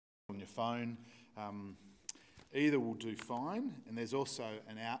on your phone. Either will do fine, and there's also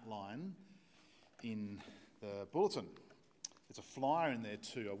an outline in the bulletin. There's a flyer in there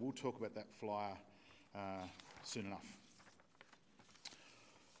too. I will talk about that flyer soon enough.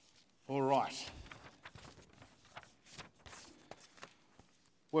 All right.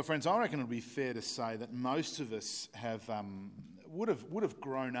 Well, friends, I reckon it would be fair to say that most of us have would have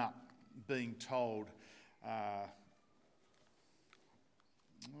grown up being told, "Oh,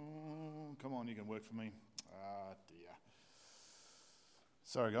 come on, you can work for me." Ah, dear.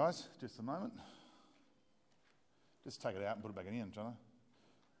 Sorry, guys, just a moment. Just take it out and put it back in, Jono.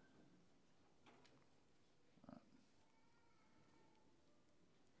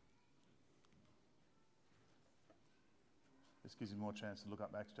 This gives you more chance to look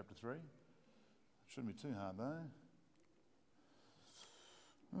up Acts chapter 3. Shouldn't be too hard, though.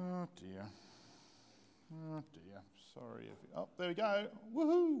 Oh, dear. Oh, dear. Sorry. There we go.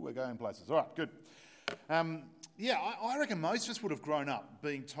 Woohoo! We're going places. All right, good. I reckon most of us would have grown up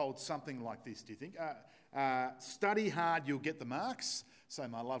being told something like this, do you think? Study hard, you'll get the marks. So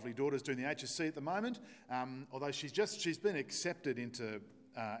my lovely daughter's doing the HSC at the moment, although she's been accepted into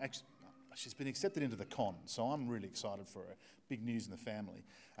the con, so I'm really excited for her. Big news in the family.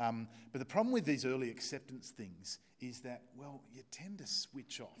 But the problem with these early acceptance things is that, well, you tend to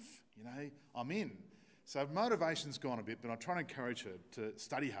switch off. You know, I'm in. So motivation's gone a bit, but I try to encourage her to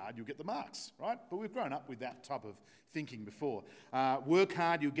study hard, you'll get the marks, right? But we've grown up with that type of thinking before. Work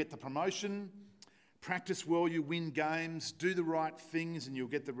hard, you'll get the promotion. Practice well, you win games. Do the right things and you'll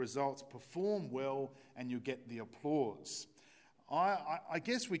get the results. Perform well and you'll get the applause. I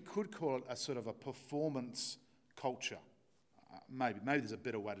guess we could call it a sort of a performance culture. Maybe there's a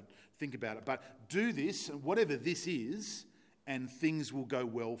better way to think about it. But do this, whatever this is, and things will go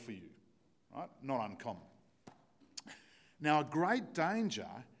well for you. Right? Not uncommon. Now, a great danger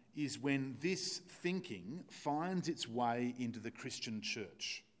is when this thinking finds its way into the Christian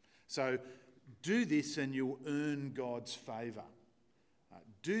church. So, do this and you'll earn God's favour.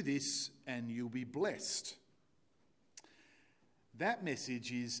 Do this and you'll be blessed. That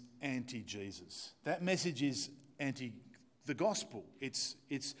message is anti-Jesus. That message is anti the gospel. It's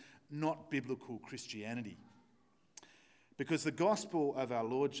not biblical Christianity. Because the gospel of our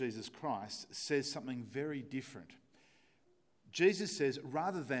Lord Jesus Christ says something very different. Jesus says,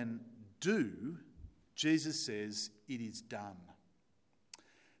 rather than do, Jesus says, it is done.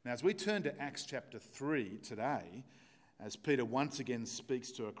 Now, as we turn to Acts chapter 3 today, as Peter once again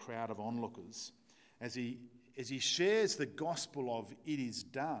speaks to a crowd of onlookers, as he shares the gospel of it is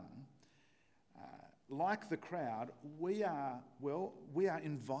done, like the crowd, we are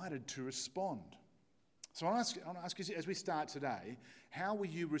invited to respond. So I want to ask you, as we start today, how will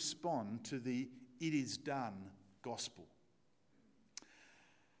you respond to the it is done gospel?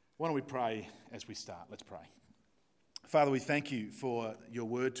 Why don't we pray as we start? Let's pray. Father, we thank you for your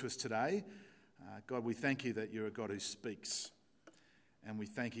word to us today. God, we thank you that you're a God who speaks. And we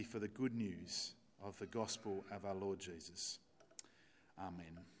thank you for the good news of the gospel of our Lord Jesus.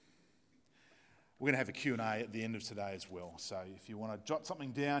 Amen. We're going to have a Q&A at the end of today as well. So if you want to jot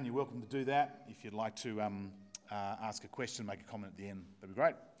something down, you're welcome to do that. If you'd like to ask a question, make a comment at the end, that'd be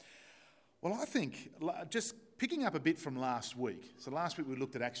great. Well, I think just picking up a bit from last week. So last week we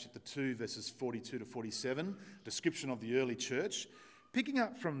looked at Acts chapter 2, verses 42 to 47, description of the early church. Picking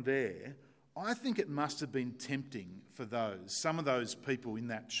up from there, I think it must have been tempting for some of those people in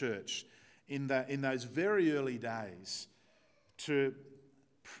that church in those very early days to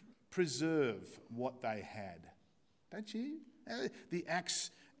preserve what they had. Don't you? The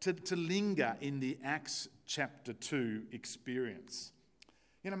Acts, to linger in the Acts chapter 2 experience.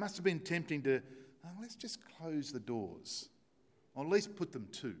 You know, it must have been tempting to, let's just close the doors. Or at least put them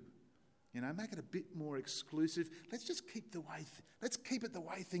to. You know, make it a bit more exclusive. Let's just keep let's keep it the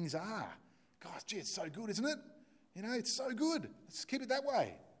way things are. Gosh, gee, it's so good, isn't it? You know, it's so good. Let's keep it that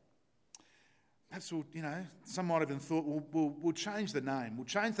way. Perhaps some might have even thought, we'll change the name. We'll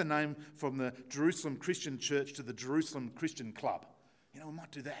change the name from the Jerusalem Christian Church to the Jerusalem Christian Club. You know, we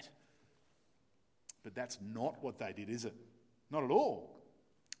might do that. But that's not what they did, is it? Not at all.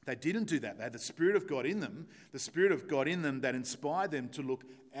 They didn't do that. They had the Spirit of God in them, that inspired them to look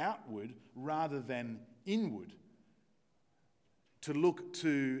outward rather than inward. To look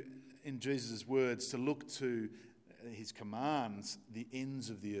to, in Jesus' words, to look to his commands, the ends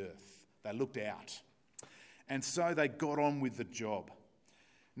of the earth. They looked out. And so they got on with the job.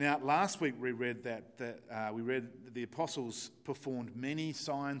 Now, last week we read that the apostles performed many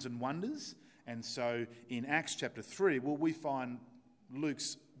signs and wonders. And so in Acts chapter 3, we find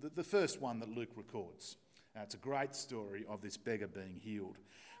Luke's the first one that Luke records. Now, it's a great story of this beggar being healed.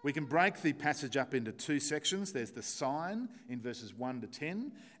 We can break the passage up into two sections. There's the sign in verses 1 to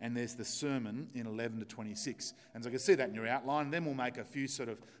 10, and there's the sermon in 11 to 26. And so you can see that in your outline. Then we'll make a few sort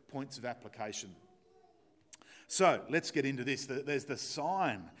of points of application. So let's get into this. There's the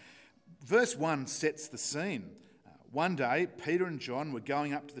sign. Verse 1 sets the scene. One day, Peter and John were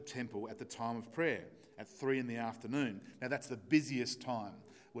going up to the temple at the time of prayer at 3 in the afternoon. Now, that's the busiest time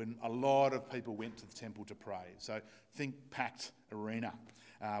when a lot of people went to the temple to pray. So think packed arena.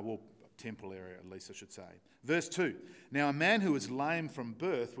 Temple area, at least I should say. Verse 2, now a man who was lame from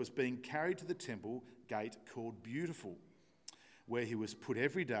birth was being carried to the temple gate called Beautiful, where he was put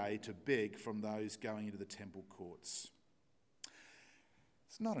every day to beg from those going into the temple courts.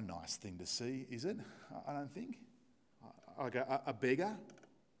 It's not a nice thing to see, is it? I don't think. Like a beggar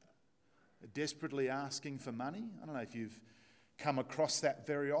desperately asking for money. I don't know if you've come across that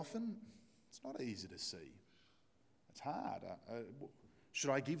very often. It's not easy to see. It's hard. Should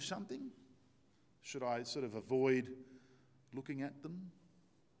I give something? Should I sort of avoid looking at them?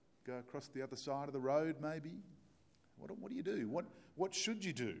 Go across the other side of the road maybe? What do you do? What should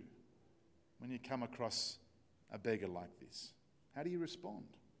you do when you come across a beggar like this? How do you respond?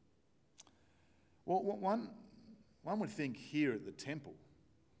 Well, one would think here at the temple,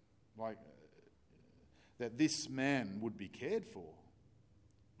 that this man would be cared for,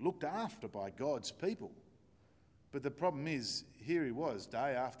 looked after by God's people. But the problem is, here he was,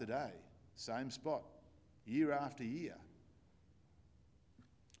 day after day, same spot, year after year,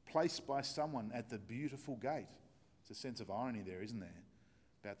 placed by someone at the beautiful gate. There's a sense of irony there, isn't there,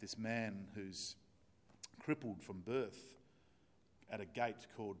 about this man who's crippled from birth at a gate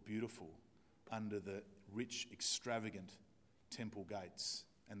called Beautiful under the rich, extravagant temple gates.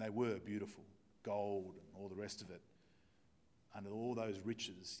 And they were beautiful, gold and all the rest of it. Under all those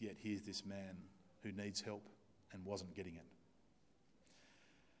riches, yet here's this man who needs help and wasn't getting it.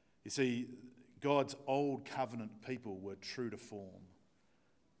 You see, God's old covenant people were true to form.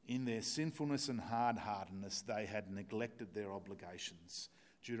 In their sinfulness and hard-heartedness, they had neglected their obligations.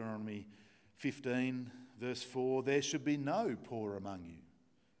 Deuteronomy 15, verse 4, there should be no poor among you.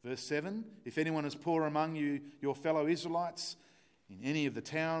 Verse 7, if anyone is poor among you, your fellow Israelites, in any of the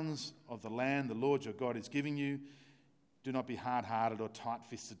towns of the land the Lord your God is giving you, do not be hard-hearted or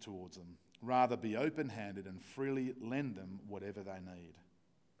tight-fisted towards them. Rather, be open-handed and freely lend them whatever they need.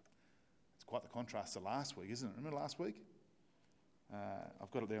 It's quite the contrast to last week, isn't it? Remember last week? I've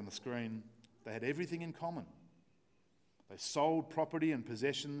got it there on the screen. They had everything in common. They sold property and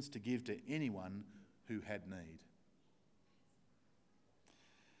possessions to give to anyone who had need.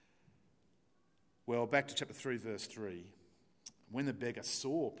 Well, back to chapter 3, verse 3. When the beggar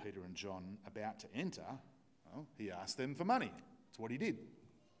saw Peter and John about to enter, he asked them for money. That's what he did.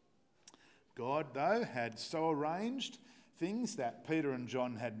 God, though, had so arranged things that Peter and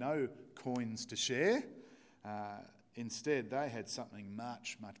John had no coins to share. Instead, they had something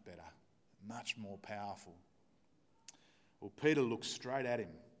much, much better, much more powerful. Well, Peter looked straight at him,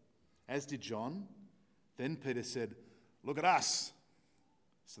 as did John. Then Peter said, "Look at us."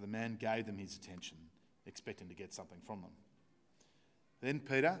 So the man gave them his attention, expecting to get something from them. Then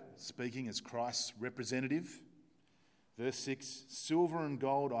Peter, speaking as Christ's representative, verse 6, silver and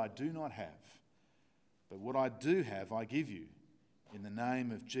gold I do not have, but what I do have I give you. In the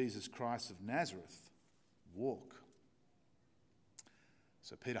name of Jesus Christ of Nazareth, walk.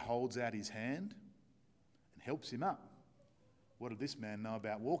 So Peter holds out his hand and helps him up. What did this man know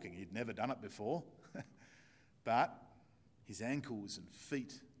about walking? He'd never done it before. But his ankles and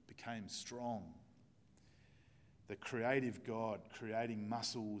feet became strong. The creative God creating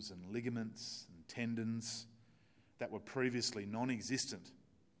muscles and ligaments and tendons that were previously non-existent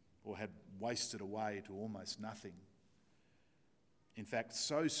or had wasted away to almost nothing. In fact,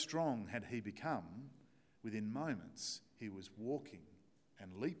 so strong had he become, within moments he was walking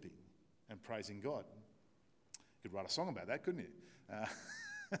and leaping and praising God. You could write a song about that, couldn't you?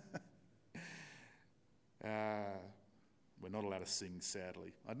 We're not allowed to sing,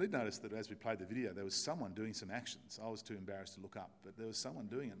 sadly. I did notice that as we played the video, there was someone doing some actions. I was too embarrassed to look up, but there was someone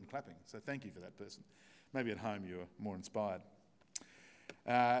doing it and clapping. So thank you for that person. Maybe at home you were more inspired.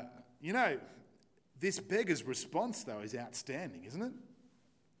 This beggar's response, though, is outstanding, isn't it?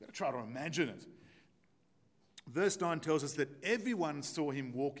 You've got to try to imagine it. Verse 9 tells us that everyone saw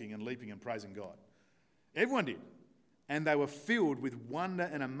him walking and leaping and praising God. Everyone did. And they were filled with wonder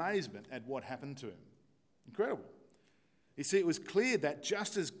and amazement at what happened to him. Incredible. You see, it was clear that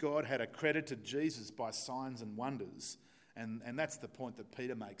just as God had accredited Jesus by signs and wonders, and that's the point that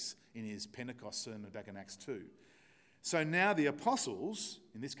Peter makes in his Pentecost sermon back in Acts 2, so now the apostles,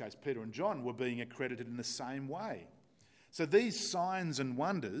 in this case Peter and John, were being accredited in the same way. So these signs and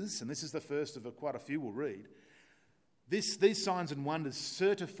wonders, and this is the first of quite a few we'll read, these signs and wonders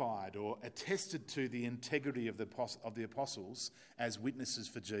certified or attested to the integrity of the apostles as witnesses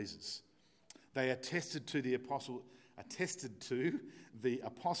for Jesus. They attested to the apostles'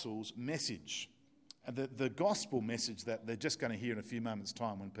 message, the gospel message that they're just going to hear in a few moments'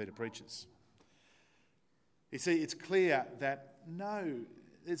 time when Peter preaches. You see, it's clear that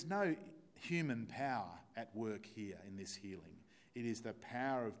there's no human power at work here in this healing. It is the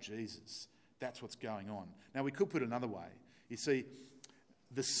power of Jesus. That's what's going on. Now, we could put it another way. You see,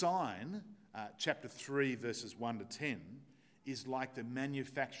 the sign, chapter 3, verses 1 to 10, is like the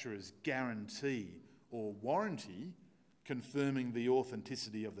manufacturer's guarantee or warranty confirming the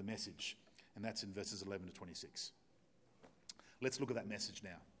authenticity of the message. And that's in verses 11 to 26. Let's look at that message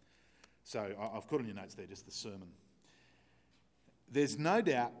now. So I've put on your notes there, just the sermon. There's no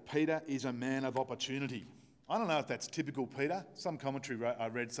doubt Peter is a man of opportunity. I don't know if that's typical Peter. Some commentary I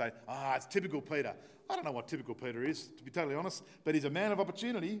read say, it's typical Peter. I don't know what typical Peter is, to be totally honest, but he's a man of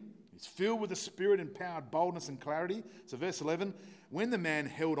opportunity. He's filled with the Spirit-empowered boldness and clarity. So verse 11, when the man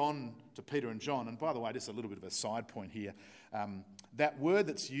held on to Peter and John, and by the way, just a little bit of a side point here, that word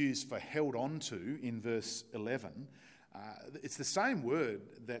that's used for held on to in verse 11, it's the same word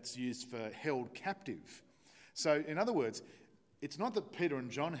that's used for held captive. So in other words, it's not that Peter and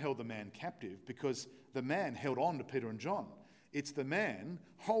John held the man captive because the man held on to Peter and John. It's the man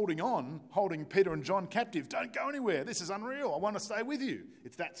holding Peter and John captive. Don't go anywhere. This is unreal. I want to stay with you.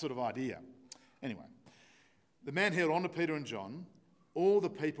 It's that sort of idea. Anyway, the man held on to Peter and John. All the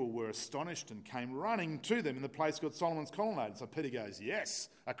people were astonished and came running to them in the place called Solomon's Colonnade. So Peter goes, yes,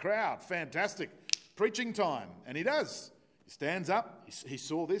 a crowd, fantastic, preaching time. And he does. He stands up, he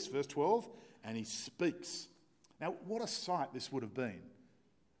saw this, verse 12, and he speaks. Now, what a sight this would have been.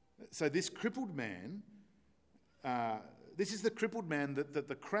 So this crippled man, this is the crippled man that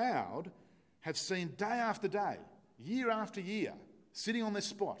the crowd have seen day after day, year after year, sitting on this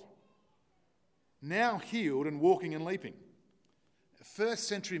spot, now healed and walking and leaping. First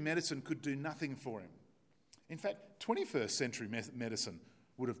century medicine could do nothing for him. In fact, 21st century medicine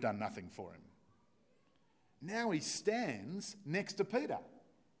would have done nothing for him. Now he stands next to Peter.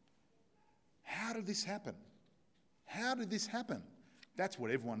 How did this happen? How did this happen? That's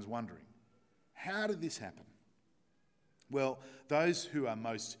what everyone's wondering. How did this happen? Well, those who are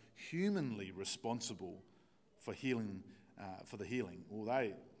most humanly responsible for healing, well,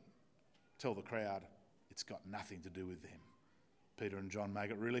 they tell the crowd it's got nothing to do with them. Peter and John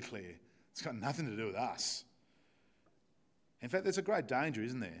make it really clear. It's got nothing to do with us. In fact, there's a great danger,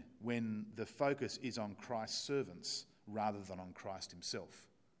 isn't there, when the focus is on Christ's servants rather than on Christ himself.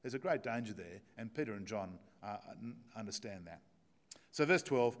 There's a great danger there, and Peter and John understand that. So verse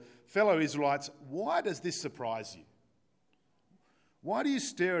 12, fellow Israelites, why does this surprise you? Why do you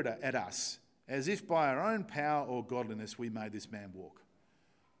stare at us as if by our own power or godliness we made this man walk?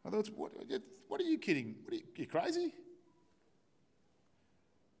 In other words, what are you kidding? You crazy?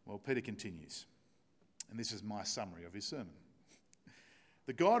 Well, Peter continues, and this is my summary of his sermon.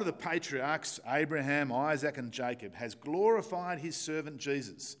 The God of the patriarchs, Abraham, Isaac, and Jacob, has glorified his servant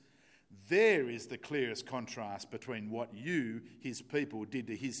Jesus. There is the clearest contrast between what you, his people, did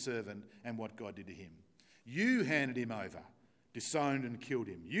to his servant and what God did to him. You handed him over, disowned and killed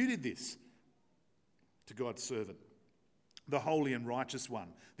him. You did this to God's servant, the holy and righteous one,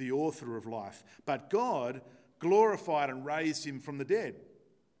 the author of life. But God glorified and raised him from the dead.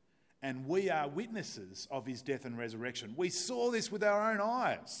 And we are witnesses of his death and resurrection. We saw this with our own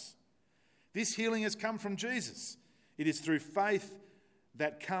eyes. This healing has come from Jesus. It is through faith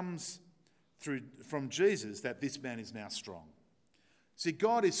that comes from Jesus that this man is now strong. See,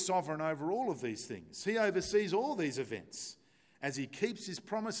 God is sovereign over all of these things. He oversees all these events as he keeps his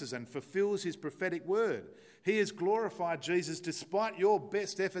promises and fulfills his prophetic word. He has glorified Jesus despite your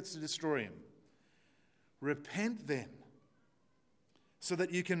best efforts to destroy him. Repent then, so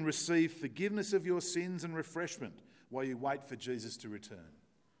that you can receive forgiveness of your sins and refreshment while you wait for Jesus to return.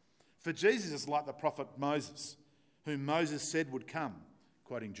 For Jesus is like the prophet Moses, whom Moses said would come,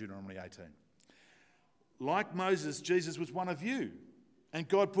 quoting Deuteronomy 18. Like Moses, Jesus was one of you, and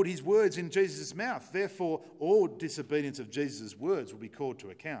God put his words in Jesus' mouth. Therefore, all disobedience of Jesus' words will be called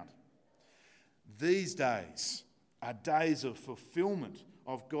to account. These days are days of fulfillment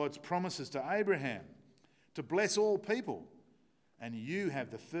of God's promises to Abraham to bless all people. And you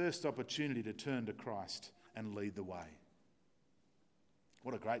have the first opportunity to turn to Christ and lead the way.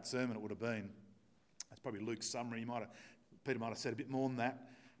 What a great sermon it would have been. That's probably Luke's summary. Peter might have said a bit more than that,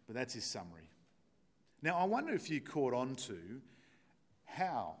 but that's his summary. Now, I wonder if you caught on to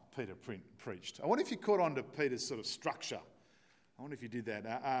how Peter preached. I wonder if you caught on to Peter's sort of structure. I wonder if you did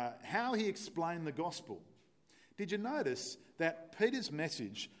that. How he explained the gospel. Did you notice that Peter's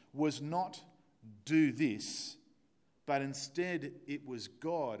message was not do this, but instead it was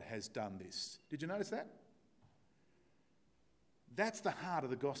God has done this? Did you notice that? That's the heart of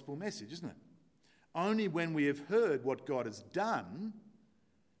the gospel message, isn't it? Only when we have heard what God has done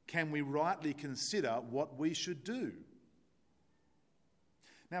can we rightly consider what we should do.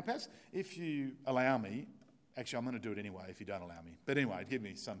 Now, perhaps if you allow me, actually I'm going to do it anyway if you don't allow me, but anyway, give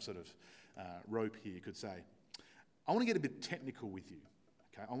me some sort of rope here, you could say. I want to get a bit technical with you.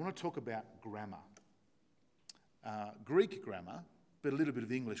 Okay, I want to talk about grammar. Greek grammar, but a little bit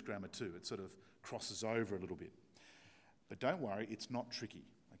of English grammar too. It sort of crosses over a little bit. But don't worry, it's not tricky.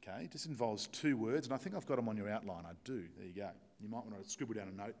 Okay, it just involves two words, and I think I've got them on your outline. I do. There you go. You might want to scribble down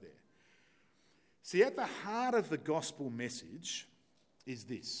a note there. See, at the heart of the gospel message is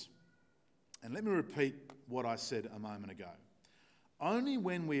this. And let me repeat what I said a moment ago. Only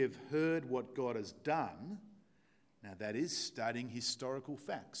when we have heard what God has done, now that is studying historical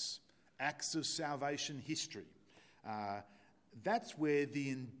facts, acts of salvation history. That's where the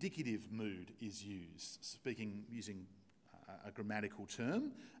indicative mood is used, using a grammatical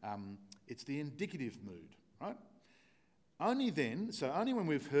term. It's the indicative mood, right? Only when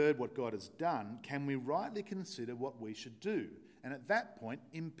we've heard what God has done, can we rightly consider what we should do. And at that point,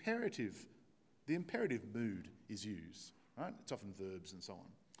 the imperative mood is used, right? It's often verbs and so on.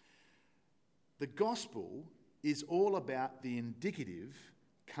 The gospel is all about the indicative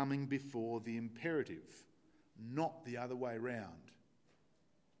coming before the imperative, not the other way round.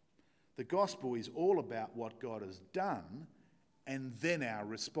 The gospel is all about what God has done and then our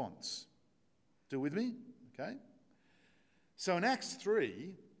response. Still with me? Okay. So in Acts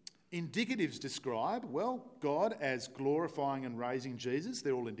 3, indicatives describe, well, God as glorifying and raising Jesus.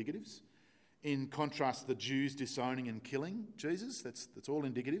 They're all indicatives. In contrast, the Jews disowning and killing Jesus. That's all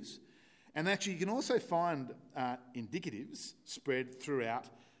indicatives. And actually, you can also find indicatives spread throughout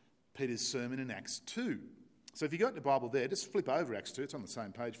Peter's sermon in Acts 2. So if you got the Bible there, just flip over Acts 2. It's on the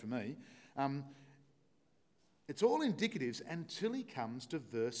same page for me. It's all indicatives until he comes to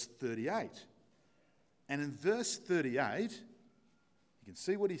verse 38. And in verse 38, you can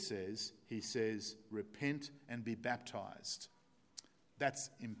see what he says. He says, repent and be baptized. That's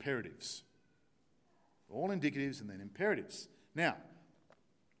imperatives. All indicatives and then imperatives. Now,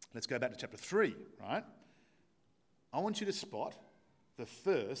 let's go back to chapter 3, right? I want you to spot the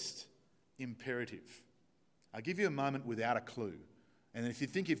first imperative. I'll give you a moment without a clue. And if you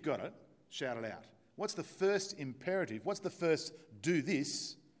think you've got it, shout it out. What's the first imperative? What's the first do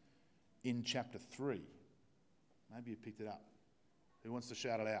this in chapter 3? Maybe you picked it up. Who wants to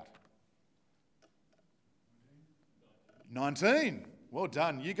shout it out? 19. Well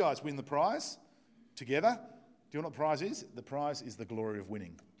done. You guys win the prize together. Do you know what the prize is? The prize is the glory of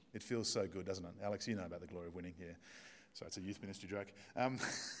winning. It feels so good, doesn't it? Alex, you know about the glory of winning here. So it's a youth ministry joke.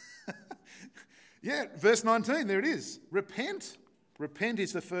 Yeah, verse 19, there it is. Repent. Repent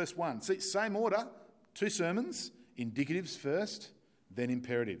is the first one. See, same order, two sermons, indicatives first, then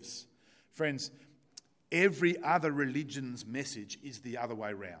imperatives. Friends, every other religion's message is the other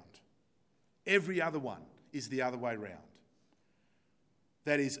way round. Every other one is the other way round.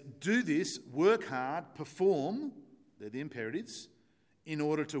 That is, do this, work hard, perform, they're the imperatives, in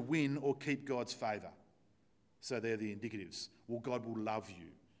order to win or keep God's favour. So they're the indicatives. Well, God will love you.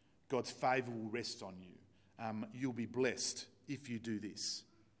 God's favour will rest on you. You'll be blessed if you do this.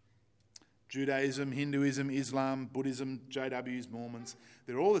 Judaism, Hinduism, Islam, Buddhism, JWs, Mormons,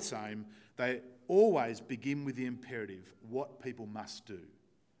 they're all the same. They always begin with the imperative, what people must do.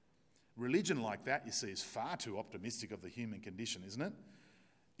 Religion like that, you see, is far too optimistic of the human condition, isn't it?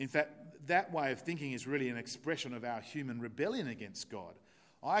 In fact, that way of thinking is really an expression of our human rebellion against God.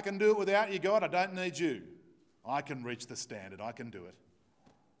 I can do it without you, God. I don't need you. I can reach the standard. I can do it.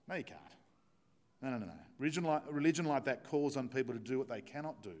 No, you can't. No. Religion like that calls on people to do what they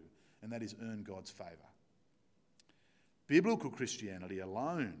cannot do, and that is earn God's favour. Biblical Christianity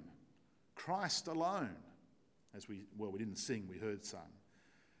alone, Christ alone, we didn't sing, we heard sung,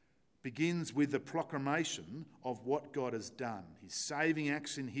 begins with the proclamation of what God has done, his saving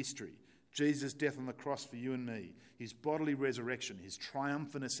acts in history, Jesus' death on the cross for you and me, his bodily resurrection, his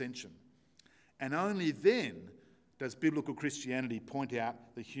triumphant ascension. And only then does biblical Christianity point out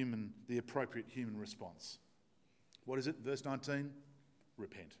the appropriate human response. What is it? Verse 19?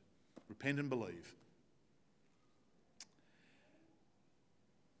 Repent. Repent and believe.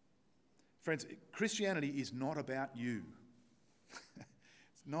 Friends, Christianity is not about you.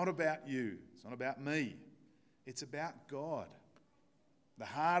 It's not about you. It's not about me. It's about God. The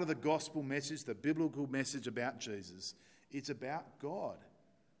heart of the gospel message, the biblical message about Jesus, it's about God.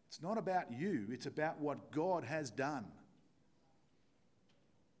 It's not about you, it's about what God has done.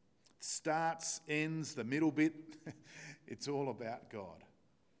 Starts, ends, the middle bit, it's all about God.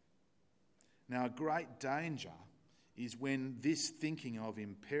 Now, a great danger is when this thinking of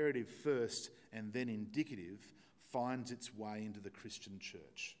imperative first and then indicative finds its way into the Christian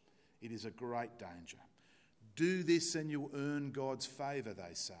church. It is a great danger. Do this and you'll earn God's favour,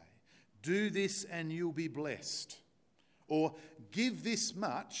 they say. Do this and you'll be blessed. Or give this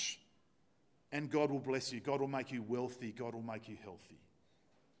much and God will bless you. God will make you wealthy. God will make you healthy.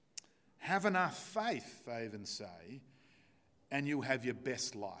 Have enough faith, they even say, and you'll have your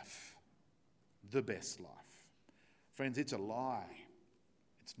best life. The best life. Friends, it's a lie.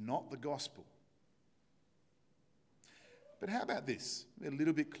 It's not the gospel. But how about this? A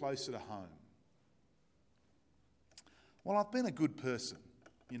little bit closer to home. Well, I've been a good person,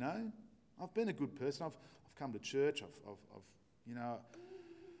 you know. I've been a good person. I've come to church.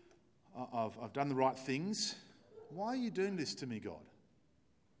 I've done the right things. Why are you doing this to me, God?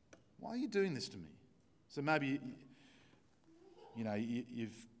 Why are you doing this to me? So maybe you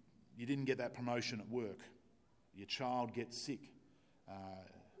didn't get that promotion at work. Your child gets sick.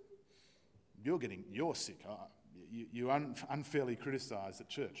 You're sick. You're unfairly criticised at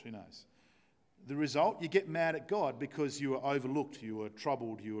church. Who knows? The result, you get mad at God because you were overlooked, you were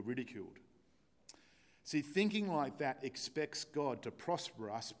troubled, you were ridiculed. See, thinking like that expects God to prosper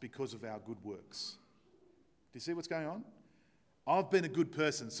us because of our good works. Do you see what's going on? I've been a good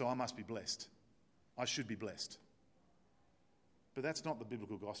person, so I must be blessed. I should be blessed. But that's not the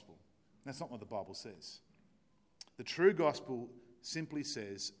biblical gospel. That's not what the Bible says. The true gospel simply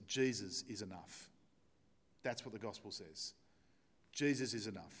says Jesus is enough. That's what the gospel says. Jesus is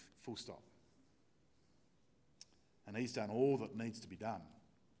enough, full stop. And he's done all that needs to be done.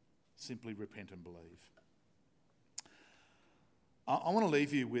 Simply repent and believe. I want to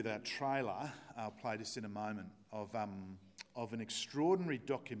leave you with a trailer, I'll play just in a moment, of an extraordinary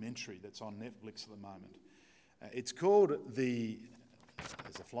documentary that's on Netflix at the moment. It's called there's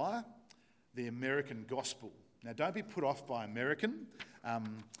a flyer, The American Gospel. Now, don't be put off by American.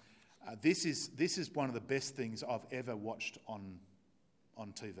 This is one of the best things I've ever watched on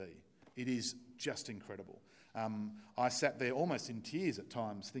TV. It is just incredible. I sat there almost in tears at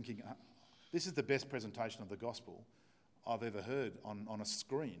times thinking, this is the best presentation of the gospel I've ever heard on a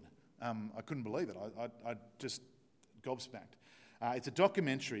screen. I couldn't believe it. I just gobsmacked. It's a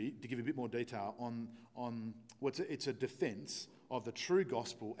documentary, to give you a bit more detail, on it's a defence of the true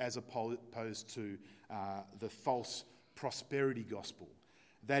gospel as opposed to the false prosperity gospel.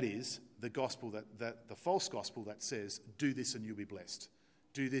 That is, the gospel that the false gospel that says, do this and you'll be blessed.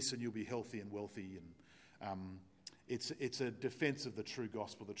 Do this and you'll be healthy and wealthy. And it's a defence of the true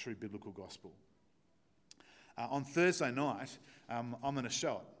gospel, the true biblical gospel. On Thursday night, I'm going to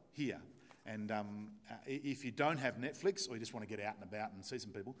show it here. And if you don't have Netflix or you just want to get out and about and see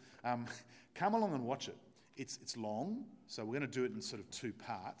some people, come along and watch it. It's long, so we're going to do it in sort of two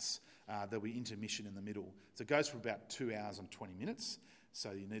parts. There'll be intermission in the middle. So it goes for about 2 hours and 20 minutes,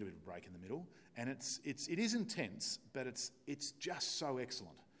 so you need a bit of a break in the middle. And it is intense, but it's just so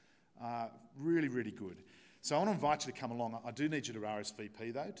excellent. Really, really good. So I want to invite you to come along. I do need you to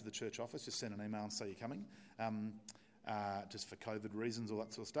RSVP, though, to the church office. Just send an email and say you're coming, just for COVID reasons, all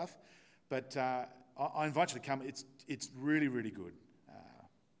that sort of stuff. But I invite you to come. It's really, really good.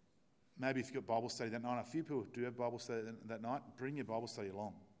 Maybe if you've got Bible study that night, a few people do have Bible study that night, bring your Bible study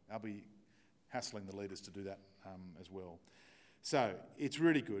along. I'll be hassling the leaders to do that as well. So it's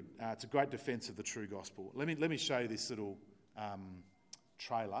really good. It's a great defence of the true gospel. Let me show you this little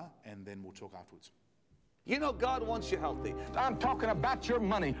trailer, and then we'll talk afterwards. You know, God wants you healthy. I'm talking about your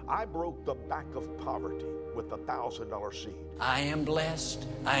money. I broke the back of poverty with the $1,000 seed. I am blessed.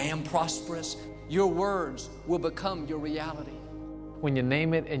 I am prosperous. Your words will become your reality. When you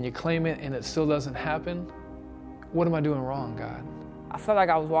name it and you claim it and it still doesn't happen, what am I doing wrong, God? I felt like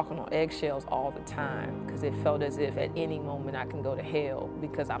I was walking on eggshells all the time because it felt as if at any moment I can go to hell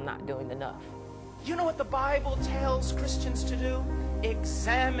because I'm not doing enough. You know what the Bible tells Christians to do?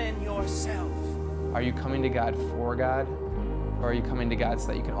 Examine yourself. Are you coming to God for God, or are you coming to God so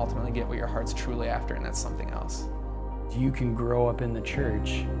that you can ultimately get what your heart's truly after, and that's something else? You can grow up in the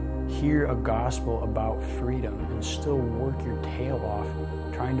church, hear a gospel about freedom, and still work your tail off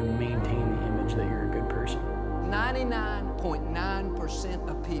trying to maintain the image that you're a good person. 99.9%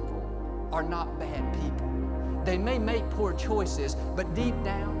 of people are not bad people. They may make poor choices, but deep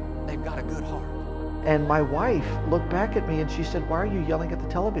down, they've got a good heart. And my wife looked back at me and she said, "Why are you yelling at the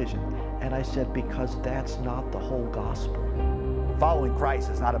television?" And I said, "Because that's not the whole gospel." Following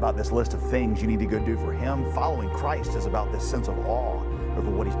Christ is not about this list of things you need to go do for Him. Following Christ is about this sense of awe over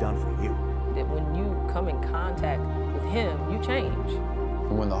what He's done for you. That when you come in contact with Him, you change.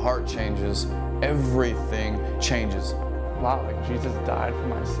 And when the heart changes, everything changes. Wow, like Jesus died for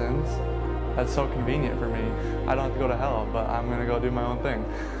my sins? That's so convenient for me. I don't have to go to hell, but I'm going to go do my own thing,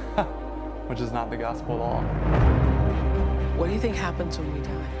 which is not the gospel at all. What do you think happens when we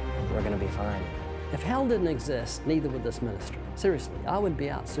die? We're going to be fine. If hell didn't exist, neither would this ministry. Seriously, I would be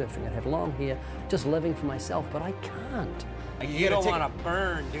out surfing. I'd have long hair, just living for myself, but I can't. You don't want to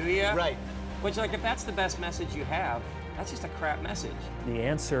burn, do you? Right. Which, like, if that's the best message you have, that's just a crap message. The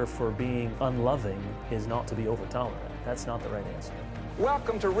answer for being unloving is not to be over-tolerant. That's not the right answer.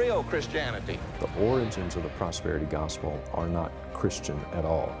 Welcome to real Christianity. The origins of the prosperity gospel are not Christian at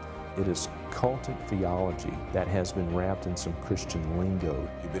all. It is cultic theology that has been wrapped in some Christian lingo.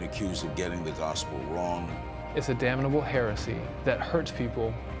 You've been accused of getting the gospel wrong. It's a damnable heresy that hurts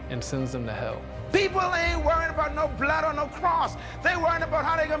people and sends them to hell. People ain't worrying about no blood on no cross. They worrying about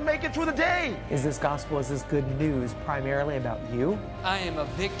how they gonna make it through the day. Is this gospel, is this good news primarily about you? I am a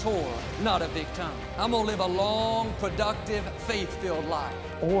victor, not a victim. I'm gonna live a long, productive, faith-filled life.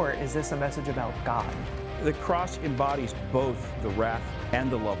 Or is this a message about God? The cross embodies both the wrath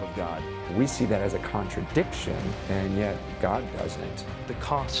and the love of God. We see that as a contradiction, and yet God doesn't. The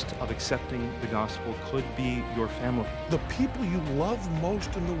cost of accepting the gospel could be your family. The people you love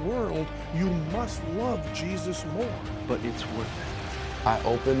most in the world, you must love Jesus more. But it's worth it. I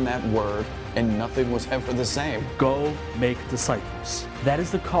opened that word and nothing was ever the same. Go make disciples. That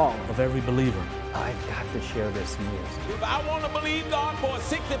is the call of every believer. I've got to share this news. If I want to believe God for a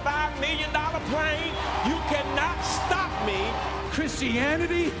 $65 million plane, you cannot stop me.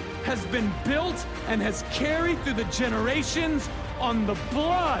 Christianity has been built and has carried through the generations on the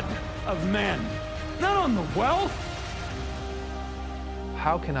blood of men, not on the wealth.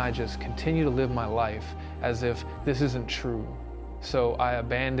 How can I just continue to live my life as if this isn't true? So I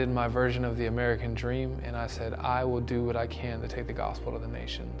abandoned my version of the American dream and I said, I will do what I can to take the gospel to the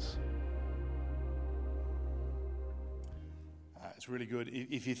nations. It's really good.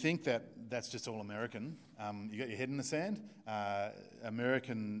 If you think that that's just all American, you got your head in the sand.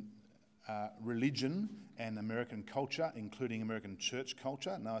 American religion and American culture, including American church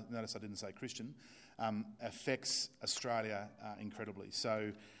culture, notice I didn't say Christian, affects Australia incredibly.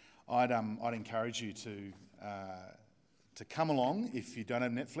 So I'd encourage you to come along if you don't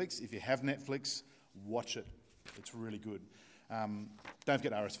have Netflix. If you have Netflix, watch it. It's really good. Don't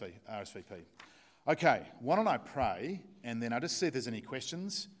forget RSVP. Okay, why don't I pray, and then I'll just see if there's any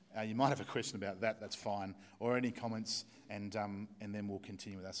questions. You might have a question about that, that's fine, or any comments, and then we'll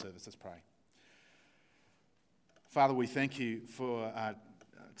continue with our service. Let's pray. Father, we thank you for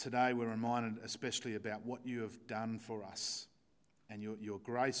today. We're reminded especially about what you have done for us, and your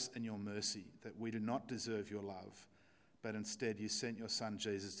grace and your mercy, that we do not deserve your love, but instead you sent your Son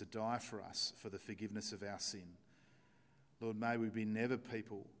Jesus to die for us for the forgiveness of our sin. Lord, may we be never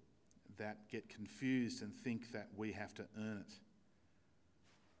people that get confused and think that we have to earn it.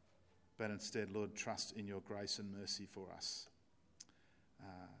 But instead, Lord, trust in your grace and mercy for us.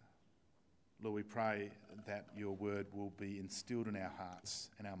 Lord, we pray that your word will be instilled in our hearts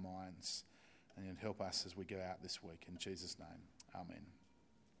and our minds, and help us as we go out this week. In Jesus' name, amen.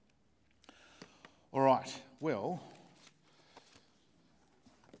 All right, well,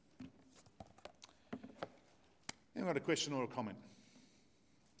 anyone got a question or a comment?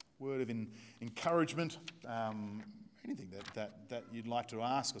 Word of encouragement, anything that you'd like to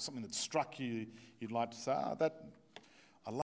ask, or something that struck you, you'd like to say, that